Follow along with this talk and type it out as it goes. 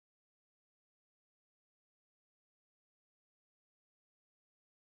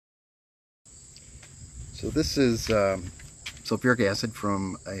So this is sulfuric acid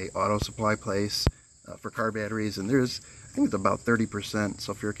from a auto supply place for car batteries, and I think it's about 30%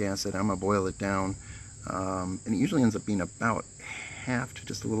 sulfuric acid. I'm gonna boil it down, and it usually ends up being about half to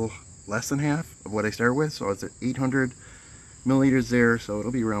just a little less than half of what I started with. So it's at 800 milliliters there, so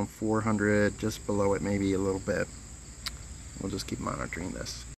it'll be around 400, just below it maybe a little bit. We'll just keep monitoring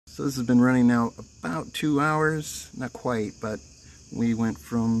this. So this has been running now about 2 hours, not quite, but we went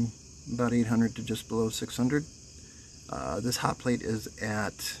from about 800 to just below 600. This hot plate is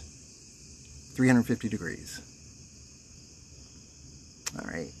at 350 degrees. All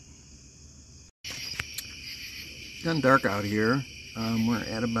right. It's gotten dark out here. We're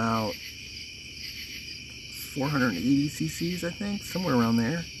at about 480 cc's, I think, somewhere around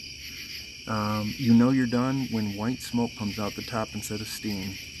there. You know you're done when white smoke comes out the top instead of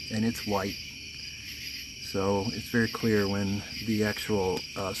steam, and it's white. So it's very clear when the actual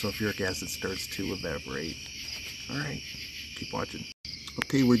sulfuric acid starts to evaporate. All right, keep watching.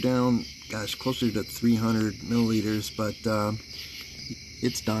 Okay, we're down, gosh, closer to 300 milliliters, but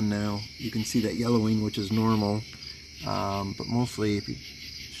it's done now. You can see that yellowing, which is normal, but mostly if you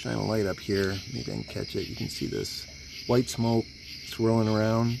shine a light up here, maybe I can catch it. You can see this white smoke swirling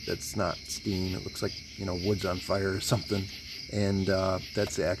around. That's not steam. It looks like, you know, wood's on fire or something, and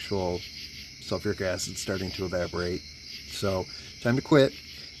that's the actual sulfuric acid starting to evaporate. So time to quit.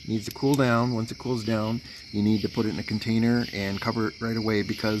 It needs to cool down. Once it cools down, you need to put it in a container and cover it right away,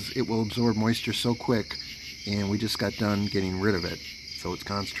 because it will absorb moisture so quick, and we just got done getting rid of it, so it's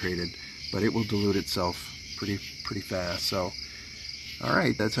concentrated, but it will dilute itself pretty fast. So all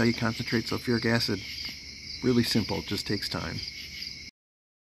right, that's how you concentrate sulfuric acid. Really simple, just takes time.